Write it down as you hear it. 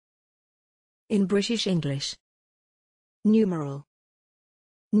In British English. Numeral.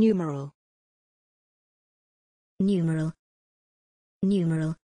 Numeral. Numeral.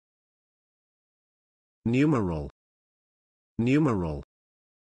 Numeral. Numeral. Numeral.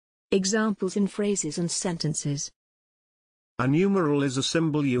 Examples in phrases and sentences. A numeral is a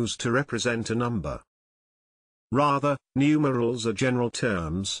symbol used to represent a number. Rather, numerals are general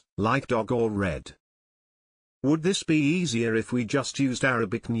terms, like dog or red. Would this be easier if we just used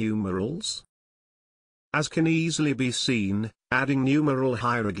Arabic numerals? As can easily be seen, adding numeral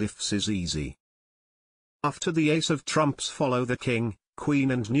hieroglyphs is easy. After the ace of trumps follow the king,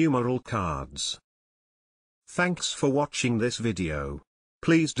 queen and numeral cards. Thanks for watching this video.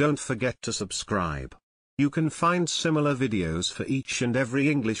 Please don't forget to subscribe. You can find similar videos for each and every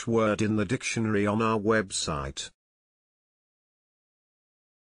English word in the dictionary on our website.